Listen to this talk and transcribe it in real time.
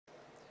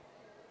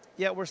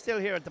Yeah, we're still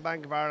here at the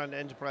Bank of Ireland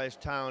Enterprise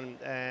Town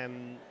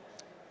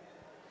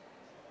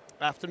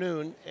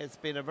afternoon. It's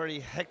been a very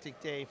hectic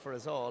day for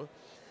us all,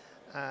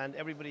 and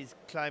everybody's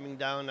climbing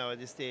down now at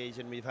this stage,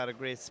 and we've had a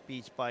great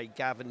speech by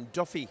Gavin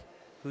Duffy,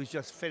 who's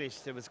just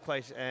finished. It was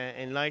quite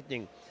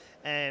enlightening.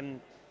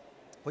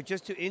 But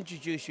just to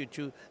introduce you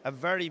to a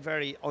very,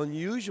 very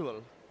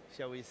unusual,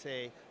 shall we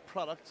say,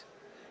 product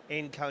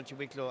in County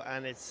Wicklow,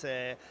 and it's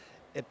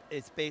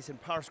based in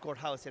Powerscourt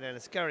House in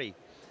Enniskerry,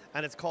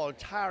 and it's called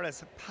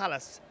Tara's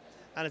Palace,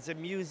 and it's a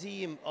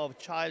museum of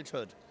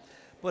childhood.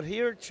 But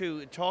here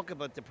to talk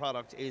about the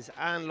product is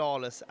Anne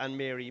Lawless and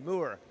Mary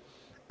Moore.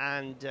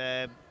 And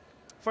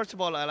first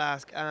of all, I'll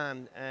ask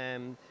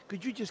Anne,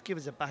 could you just give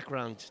us a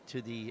background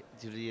to the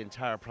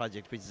entire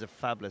project, which is a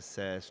fabulous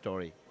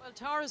story? Well,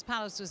 Tara's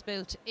Palace was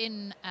built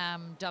in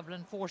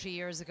Dublin 40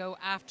 years ago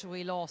after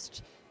we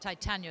lost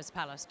Titania's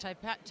Palace.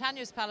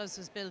 Titania's Palace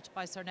was built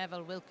by Sir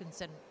Neville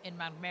Wilkinson in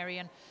Mount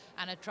Merion,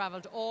 and it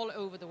travelled all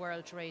over the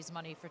world to raise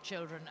money for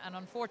children. And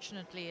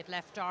unfortunately, it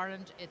left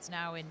Ireland. It's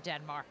now in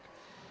Denmark.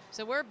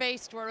 So we're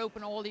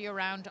open all year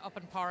round up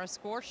in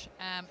Powerscourt.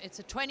 It's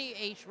a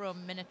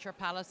 28-room miniature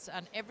palace,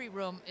 and every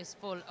room is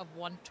full of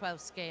 1/12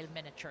 scale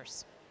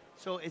miniatures.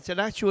 So it's an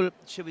actual,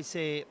 shall we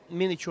say,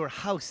 miniature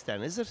house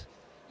then, is it?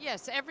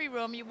 Yes, every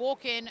room you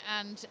walk in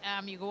and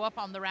you go up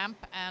on the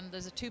ramp, and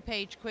there's a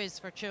 2-page quiz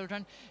for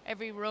children.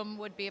 Every room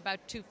would be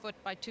about 2 foot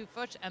by 2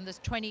 foot, and there's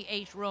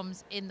 28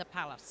 rooms in the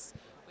palace.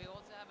 We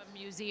also have a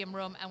museum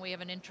room, and we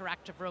have an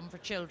interactive room for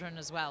children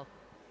as well.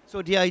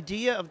 So the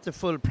idea of the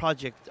full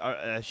project,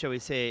 or shall we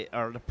say,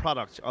 or the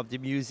product of the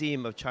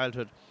Museum of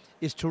Childhood,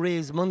 is to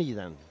raise money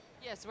then?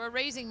 Yes, we're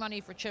raising money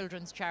for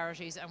children's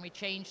charities, and we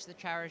change the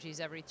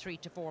charities every 3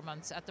 to 4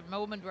 months. At the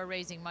moment, we're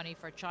raising money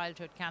for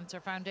Childhood Cancer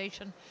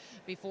Foundation.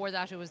 Before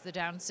that, it was the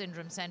Down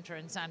Syndrome Centre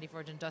in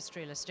Sandyford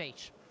Industrial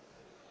Estate.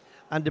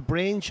 And the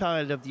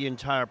brainchild of the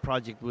entire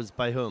project was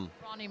by whom?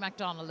 Ronnie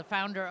MacDonald, the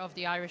founder of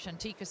the Irish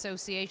Antique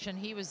Association.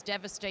 He was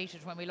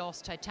devastated when we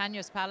lost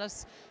Titania's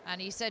Palace,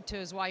 and he said to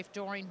his wife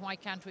Doreen, why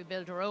can't we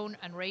build our own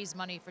and raise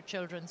money for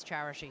children's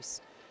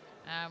charities?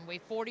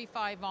 We've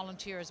 45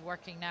 volunteers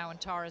working now in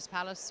Tara's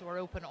Palace. We're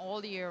open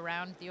all the year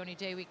round. The only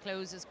day we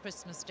close is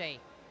Christmas Day.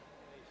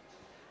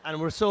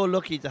 And we're so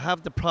lucky to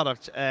have the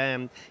product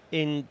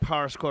in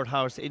Powerscourt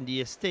House in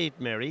the estate,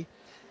 Mary.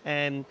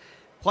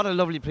 What a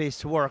lovely place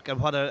to work, and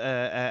what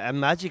a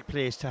magic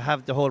place to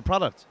have the whole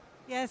product.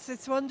 Yes,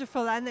 it's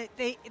wonderful, and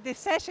the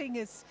setting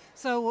is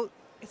so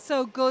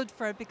good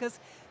for it, because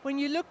when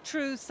you look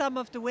through some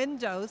of the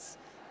windows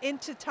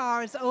into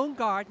Tara's own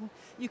garden,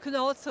 you can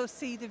also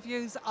see the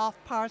views of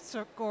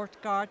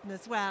Powerscourt Garden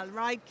as well,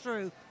 right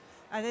through,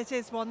 and it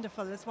is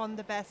wonderful. It's one of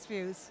the best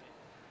views.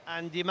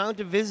 And the amount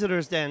of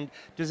visitors then,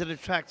 does it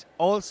attract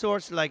all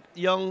sorts, like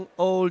young,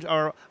 old,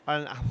 and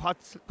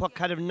what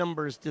kind of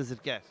numbers does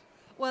it get?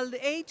 Well, the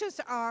ages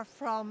are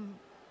from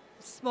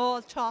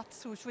small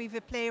tots, which we've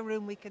a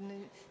playroom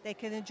they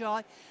can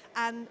enjoy,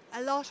 and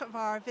a lot of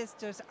our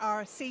visitors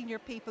are senior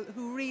people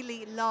who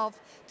really love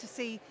to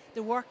see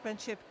the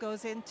workmanship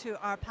goes into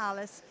our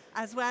palace,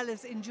 as well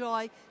as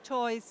enjoy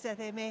toys that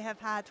they may have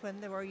had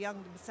when they were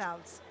young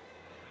themselves.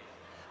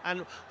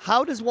 And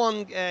how does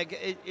one,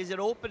 is it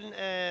open,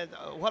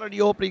 what are the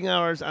opening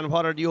hours and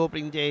what are the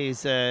opening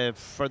days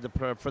for the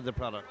product?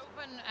 We're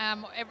open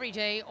every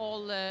day,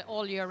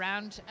 all year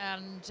round,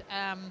 and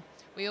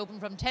we open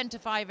from 10 to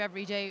 5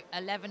 every day,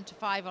 11 to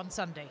 5 on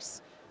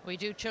Sundays. We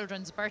do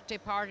children's birthday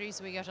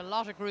parties, we get a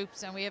lot of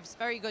groups, and we have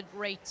very good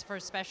rates for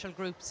special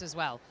groups as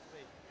well.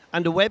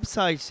 And the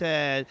website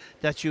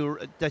that you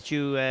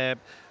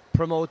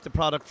promote the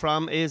product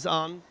from is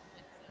on?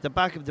 The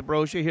back of the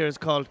brochure here is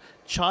called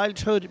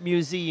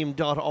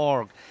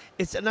childhoodmuseum.org.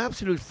 It's an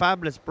absolute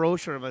fabulous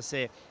brochure, I must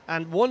say,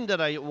 and one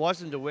that I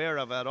wasn't aware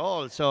of at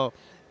all. So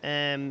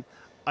I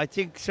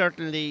think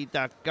certainly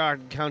that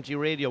Garden County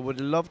Radio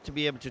would love to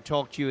be able to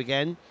talk to you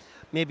again,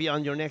 maybe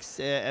on your next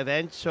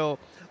event. So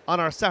on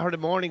our Saturday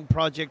morning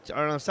project, or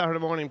on our Saturday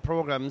morning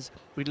programs,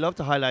 we'd love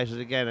to highlight it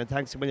again, and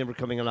thanks a million for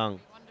coming along.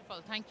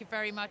 Wonderful. Thank you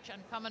very much,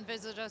 and come and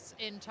visit us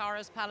in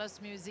Tara's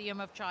Palace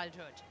Museum of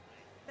Childhood.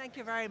 Thank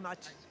you very much.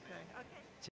 Okay.